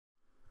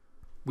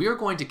We are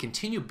going to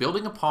continue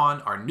building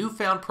upon our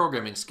newfound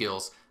programming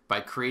skills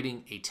by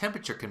creating a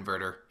temperature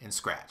converter in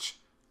Scratch.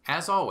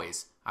 As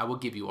always, I will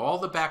give you all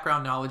the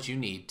background knowledge you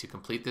need to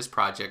complete this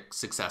project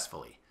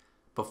successfully.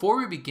 Before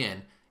we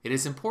begin, it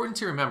is important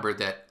to remember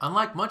that,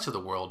 unlike much of the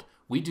world,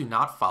 we do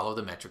not follow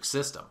the metric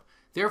system.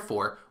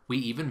 Therefore, we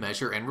even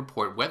measure and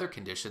report weather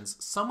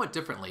conditions somewhat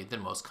differently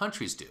than most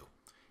countries do.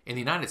 In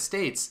the United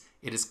States,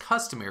 it is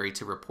customary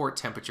to report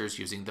temperatures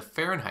using the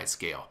Fahrenheit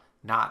scale,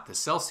 not the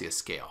Celsius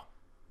scale.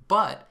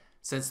 But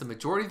since the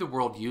majority of the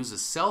world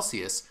uses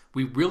Celsius,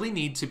 we really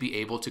need to be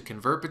able to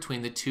convert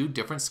between the two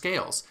different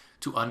scales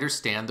to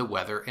understand the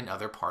weather in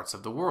other parts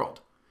of the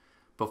world.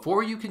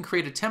 Before you can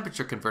create a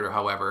temperature converter,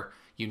 however,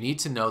 you need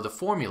to know the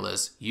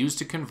formulas used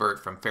to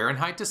convert from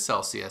Fahrenheit to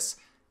Celsius,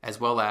 as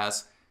well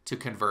as to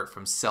convert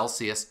from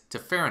Celsius to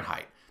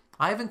Fahrenheit.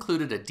 I have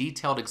included a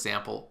detailed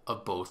example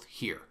of both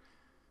here.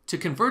 To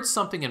convert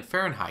something in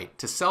Fahrenheit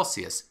to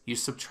Celsius, you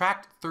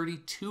subtract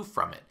 32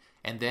 from it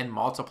and then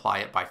multiply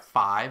it by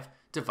 5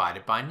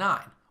 divided by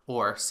 9,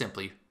 or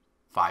simply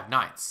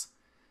 5/9.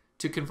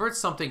 To convert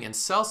something in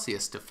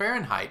Celsius to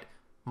Fahrenheit,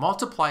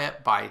 multiply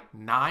it by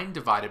 9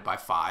 divided by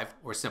 5,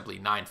 or simply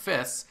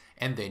 9/5,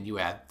 and then you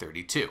add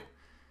 32.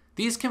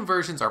 These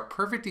conversions are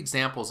perfect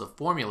examples of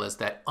formulas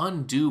that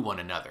undo one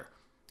another.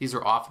 These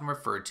are often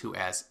referred to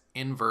as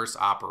inverse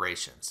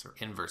operations or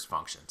inverse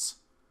functions.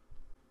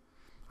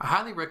 I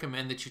highly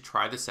recommend that you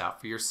try this out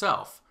for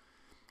yourself.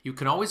 You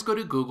can always go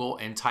to Google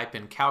and type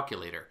in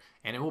calculator,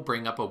 and it will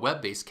bring up a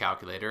web-based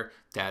calculator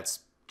that's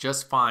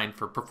just fine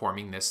for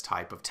performing this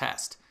type of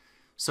test.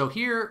 So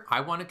here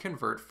I want to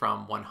convert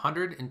from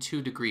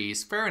 102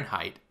 degrees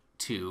Fahrenheit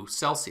to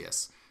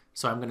Celsius.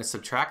 So I'm going to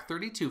subtract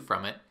 32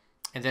 from it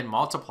and then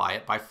multiply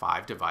it by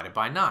 5 divided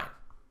by 9.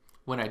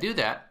 When I do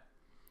that,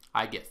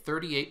 I get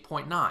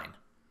 38.9.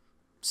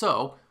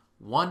 So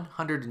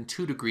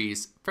 102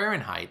 degrees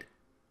Fahrenheit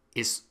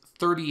is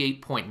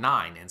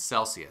 38.9 in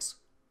Celsius.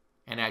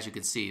 And as you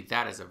can see,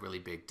 that is a really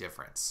big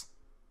difference.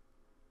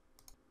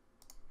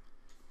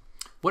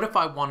 What if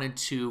I wanted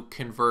to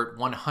convert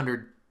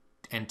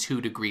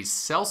 102 degrees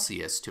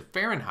Celsius to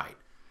Fahrenheit?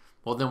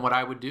 Well, then what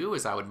I would do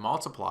is I would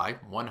multiply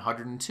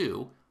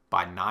 102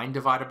 by 9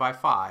 divided by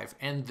 5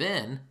 and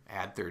then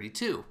add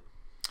 32.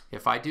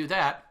 If I do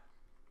that,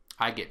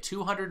 I get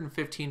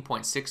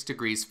 215.6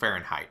 degrees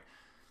Fahrenheit.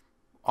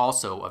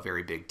 Also a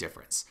very big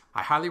difference.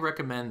 I highly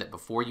recommend that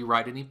before you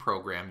write any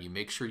program, you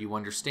make sure you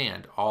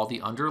understand all the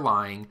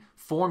underlying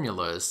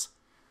formulas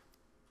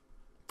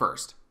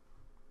first.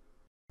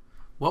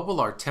 What will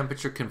our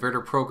temperature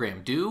converter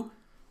program do?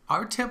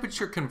 Our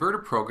temperature converter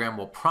program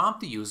will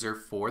prompt the user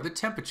for the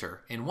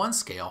temperature in one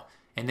scale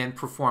and then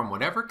perform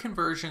whatever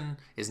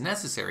conversion is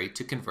necessary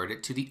to convert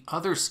it to the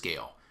other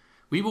scale.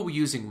 We will be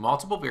using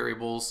multiple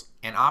variables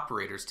and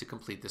operators to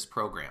complete this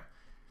program.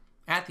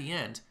 At the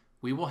end,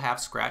 we will have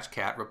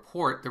ScratchCat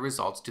report the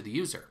results to the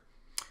user.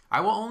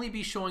 I will only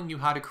be showing you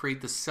how to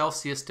create the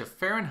Celsius to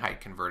Fahrenheit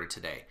converter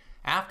today.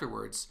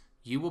 Afterwards,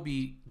 you will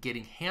be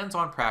getting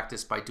hands-on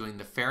practice by doing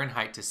the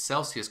Fahrenheit to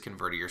Celsius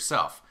converter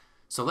yourself.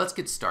 So let's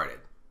get started.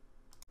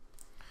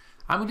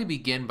 I'm going to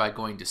begin by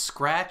going to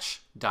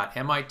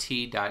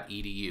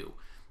scratch.mit.edu,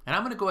 and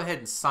I'm going to go ahead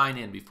and sign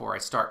in before I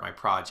start my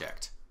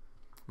project.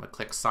 I'm going to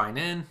click sign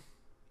in.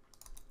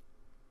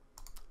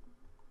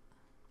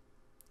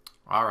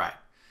 All right.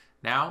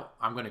 Now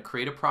I'm going to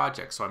create a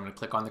project, so I'm going to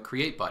click on the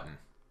Create button.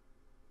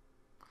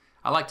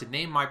 I like to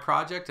name my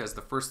project as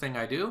the first thing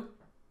I do.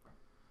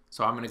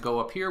 So I'm going to go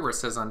up here where it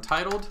says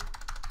Untitled.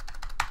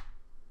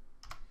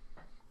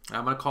 And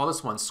I'm going to call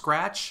this one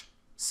Scratch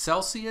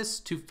Celsius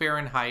to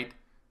Fahrenheit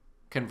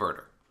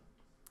Converter.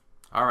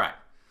 All right,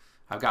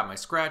 I've got my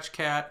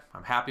ScratchCat.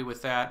 I'm happy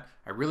with that.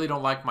 I really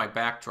don't like my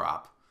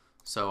backdrop,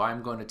 so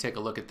I'm going to take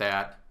a look at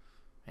that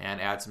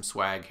and add some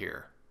swag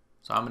here.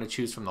 So I'm going to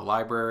choose from the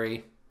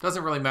library.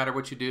 Doesn't really matter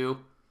what you do.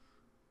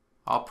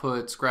 I'll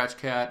put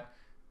ScratchCat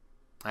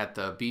at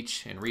the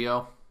beach in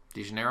Rio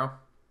de Janeiro,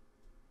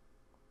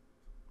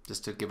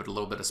 just to give it a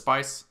little bit of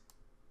spice.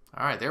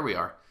 All right, there we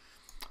are.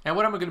 And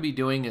what I'm going to be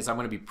doing is I'm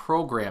going to be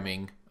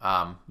programming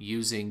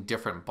using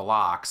different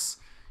blocks,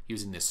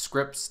 using this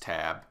Scripts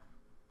tab,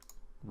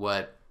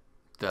 what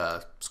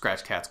the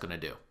ScratchCat's going to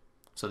do.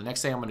 So the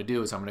next thing I'm going to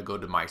do is I'm going to go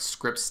to my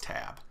Scripts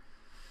tab.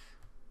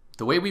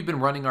 The way we've been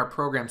running our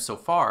program so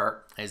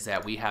far is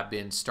that we have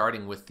been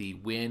starting with the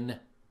win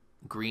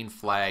green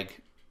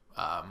flag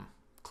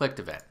clicked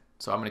event.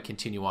 So I'm going to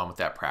continue on with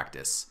that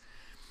practice.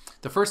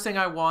 The first thing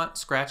I want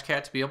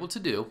ScratchCat to be able to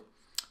do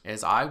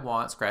is I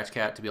want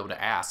ScratchCat to be able to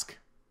ask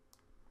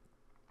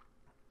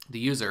the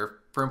user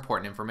for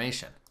important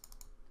information.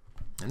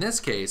 In this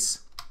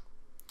case,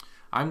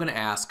 I'm going to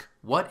ask,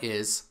 what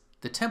is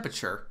the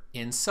temperature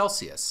in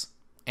Celsius?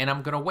 And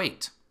I'm going to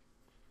wait.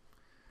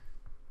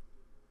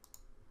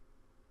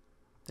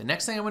 The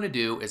next thing I'm going to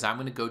do is I'm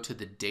going to go to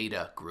the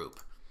data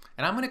group,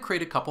 and I'm going to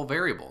create a couple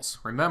variables.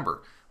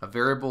 Remember, a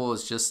variable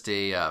is just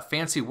a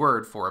fancy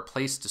word for a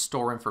place to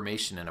store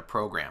information in a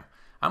program.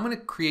 I'm going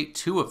to create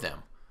two of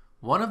them.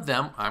 One of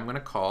them I'm going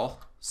to call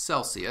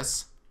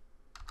Celsius,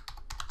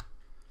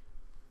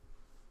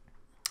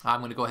 I'm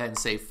going to go ahead and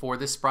say for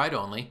this sprite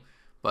only,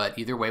 but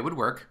either way would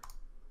work.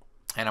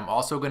 And I'm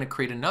also going to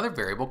create another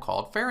variable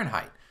called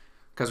Fahrenheit.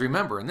 Because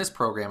remember, in this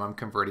program, I'm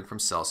converting from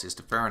Celsius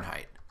to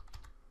Fahrenheit.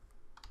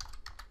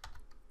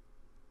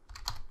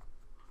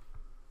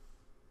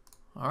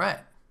 All right,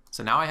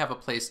 so now I have a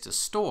place to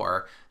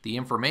store the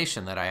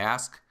information that I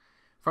ask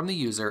from the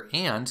user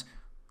and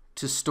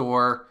to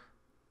store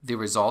the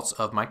results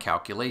of my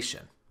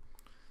calculation.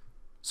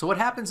 So what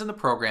happens in the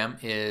program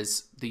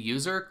is the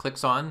user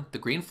clicks on the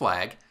green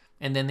flag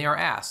and then they are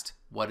asked,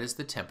 what is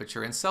the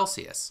temperature in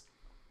Celsius?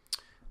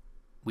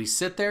 We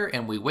sit there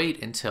and we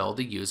wait until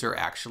the user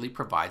actually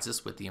provides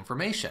us with the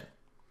information.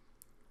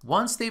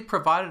 Once they've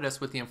provided us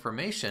with the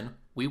information,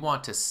 we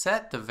want to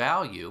set the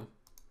value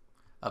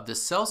of the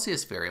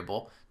Celsius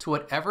variable to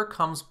whatever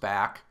comes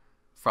back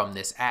from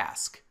this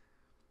ask.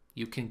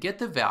 You can get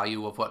the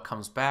value of what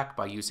comes back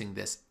by using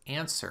this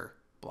answer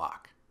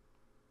block.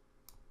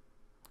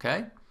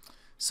 Okay,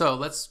 so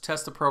let's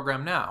test the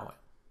program now.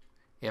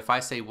 If I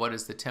say what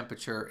is the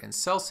temperature in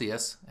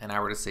Celsius and I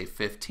were to say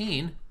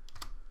 15,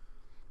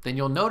 then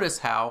you'll notice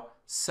how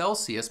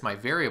Celsius, my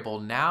variable,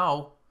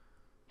 now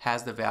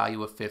has the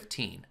value of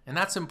 15. And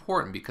that's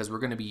important because we're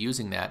going to be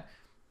using that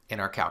in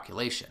our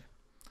calculation.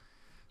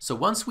 So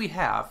once we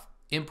have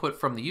input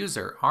from the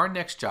user, our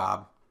next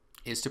job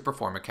is to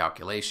perform a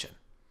calculation.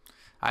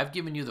 I've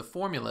given you the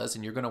formulas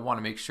and you're going to want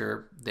to make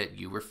sure that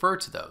you refer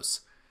to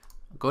those.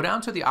 Go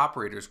down to the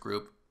operators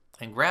group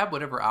and grab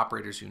whatever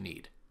operators you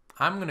need.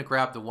 I'm going to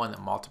grab the one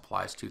that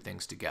multiplies two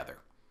things together.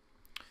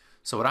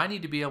 So what I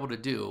need to be able to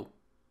do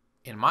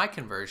in my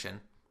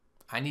conversion,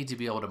 I need to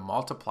be able to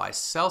multiply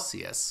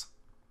Celsius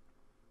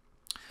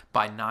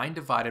by 9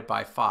 divided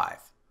by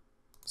 5.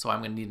 So I'm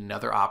going to need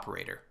another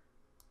operator.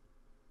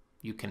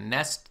 You can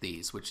nest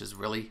these, which is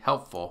really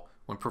helpful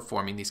when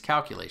performing these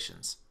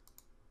calculations.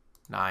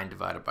 9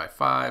 divided by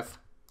 5,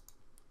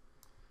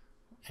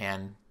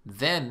 and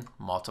then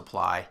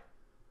multiply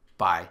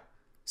by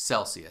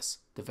Celsius,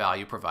 the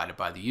value provided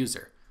by the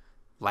user.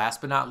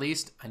 Last but not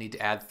least, I need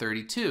to add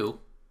 32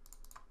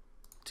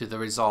 to the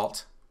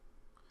result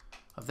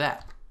of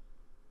that.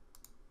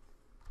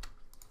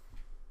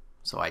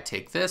 So I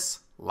take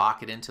this,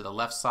 lock it into the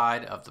left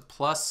side of the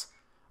plus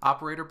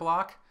operator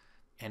block,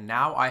 and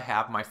now I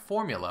have my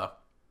formula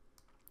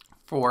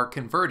for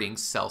converting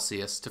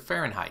Celsius to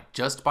Fahrenheit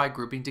just by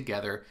grouping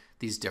together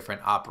these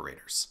different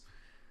operators.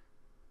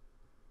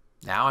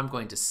 Now I'm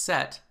going to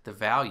set the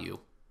value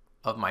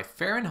of my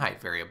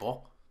Fahrenheit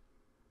variable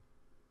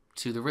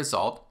to the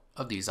result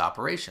of these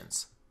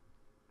operations.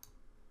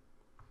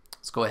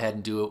 Let's go ahead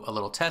and do a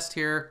little test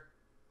here.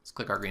 Let's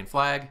click our green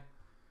flag.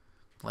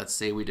 Let's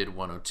say we did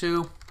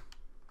 102.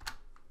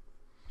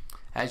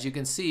 As you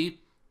can see,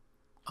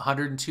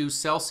 102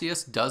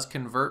 Celsius does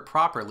convert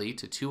properly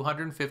to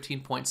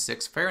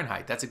 215.6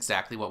 Fahrenheit. That's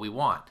exactly what we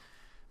want.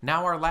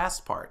 Now our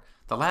last part.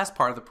 The last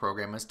part of the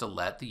program is to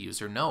let the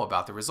user know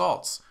about the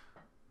results.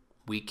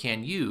 We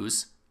can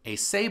use a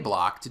say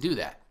block to do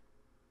that.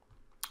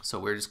 So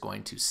we're just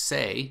going to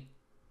say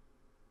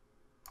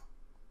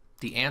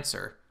the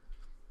answer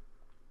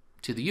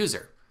to the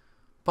user.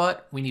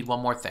 But we need one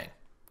more thing.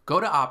 Go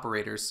to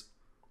operators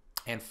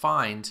and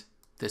find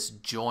this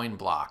join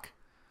block.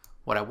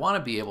 What I want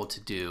to be able to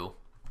do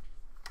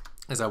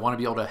is I want to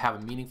be able to have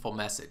a meaningful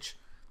message.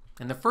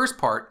 In the first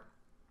part,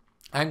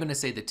 I'm going to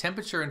say the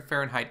temperature in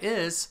Fahrenheit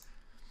is,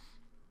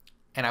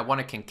 and I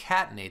want to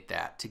concatenate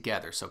that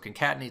together. So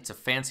concatenate's a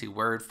fancy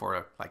word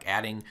for like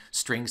adding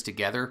strings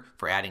together,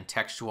 for adding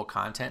textual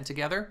content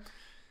together.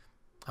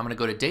 I'm going to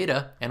go to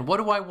data, and what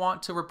do I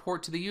want to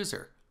report to the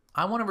user?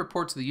 I want to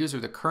report to the user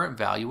the current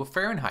value of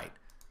Fahrenheit.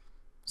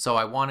 So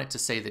I want it to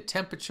say the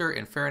temperature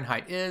in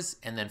Fahrenheit is,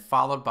 and then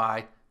followed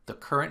by the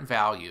current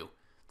value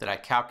that I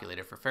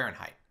calculated for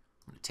Fahrenheit.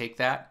 I'm going to take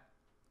that,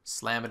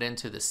 slam it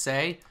into the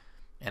say,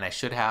 and I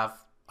should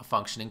have a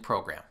functioning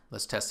program.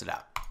 Let's test it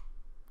out.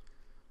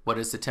 What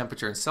is the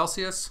temperature in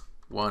Celsius?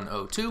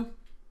 102.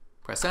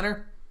 Press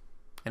enter.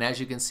 And as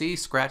you can see,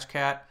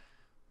 ScratchCat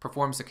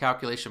performs the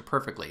calculation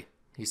perfectly.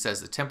 He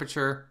says the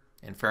temperature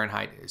in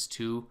Fahrenheit is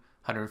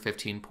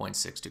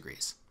 215.6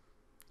 degrees.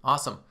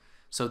 Awesome.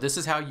 So this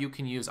is how you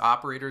can use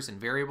operators and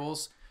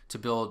variables to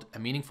build a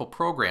meaningful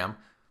program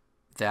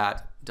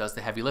that does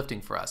the heavy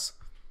lifting for us.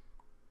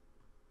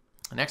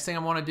 The next thing I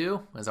want to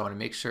do is I want to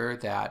make sure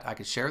that I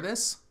can share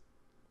this.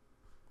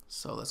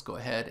 So let's go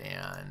ahead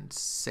and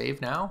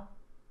save now.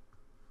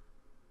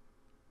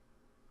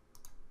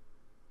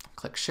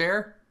 Click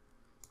share.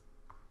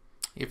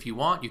 If you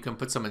want, you can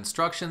put some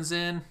instructions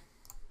in.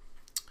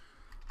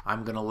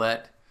 I'm going to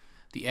let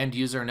the end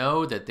user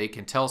know that they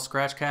can tell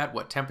ScratchCat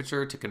what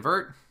temperature to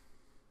convert.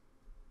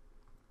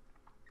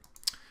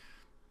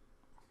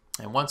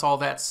 And once all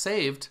that's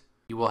saved,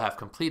 you will have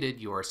completed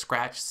your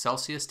Scratch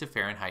Celsius to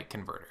Fahrenheit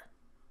converter.